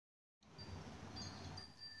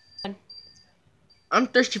I'm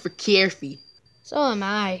thirsty for coffee. So am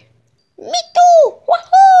I. Me too!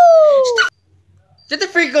 Woohoo! Shut the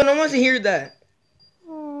freak up! No one wants to hear that.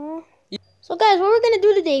 Aww. So guys, what we're gonna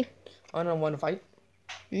do today? I don't want to fight.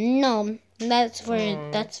 No, that's for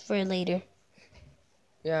later.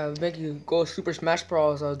 Yeah, we make you go Super Smash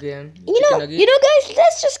Bros again. You know, guys.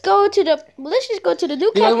 Let's just go to the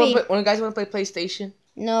new cafe. When you guys want to play PlayStation?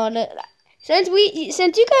 No, since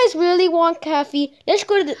you guys really want coffee, let's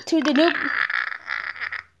go to the new.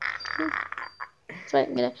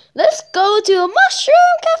 Let's go to a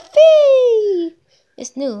mushroom cafe.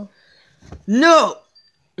 It's new. No,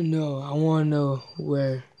 I want to know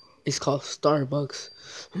where. It's called Starbucks.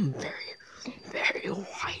 I'm very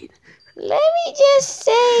white. Let me just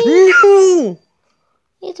say. No.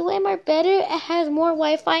 It's way more better. It has more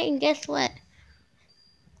Wi-Fi, and guess what?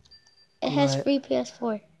 It has free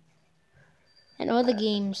PS4 and all the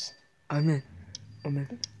games. I'm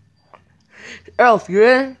in. Elf, you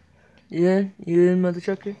in? You in, mother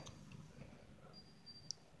trucker?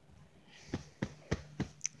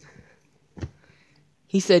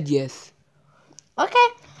 He said yes. Okay,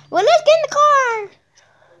 well, let's get in the car.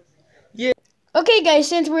 Yeah. Okay, guys,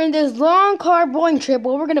 since we're in this long car boring trip,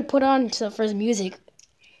 well, we're gonna put on some first music.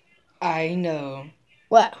 I know.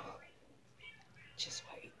 What? Just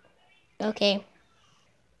wait. Okay.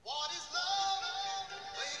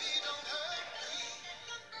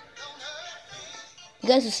 You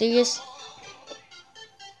guys are serious?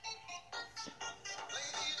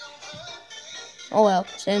 Oh well,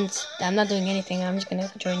 since I'm not doing anything, I'm just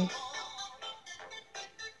gonna join.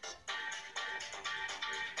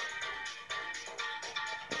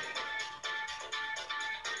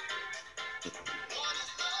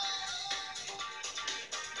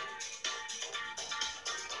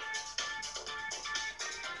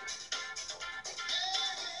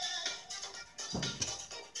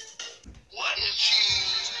 What is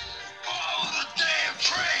cheese? Oh, the damn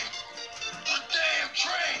train! The damn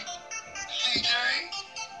train! CJ?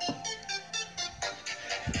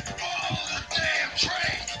 Oh, the damn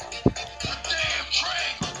train! The damn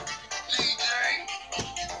train! CJ?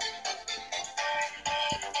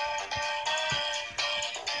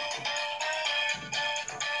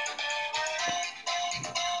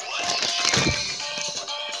 What is cheese?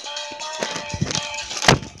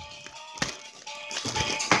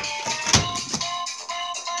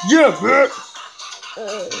 Yeah, bitch.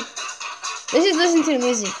 Let's just listen to the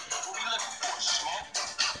music.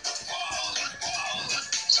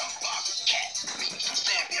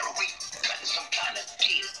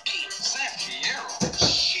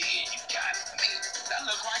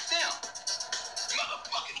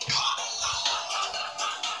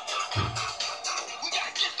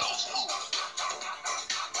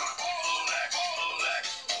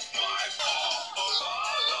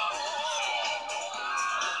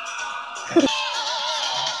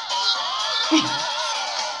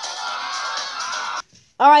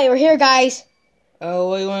 All right, we're here, guys. Oh,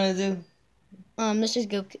 what do you want to do? Let's just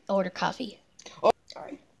go order coffee. Oh. All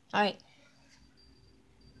right.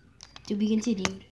 To be continued.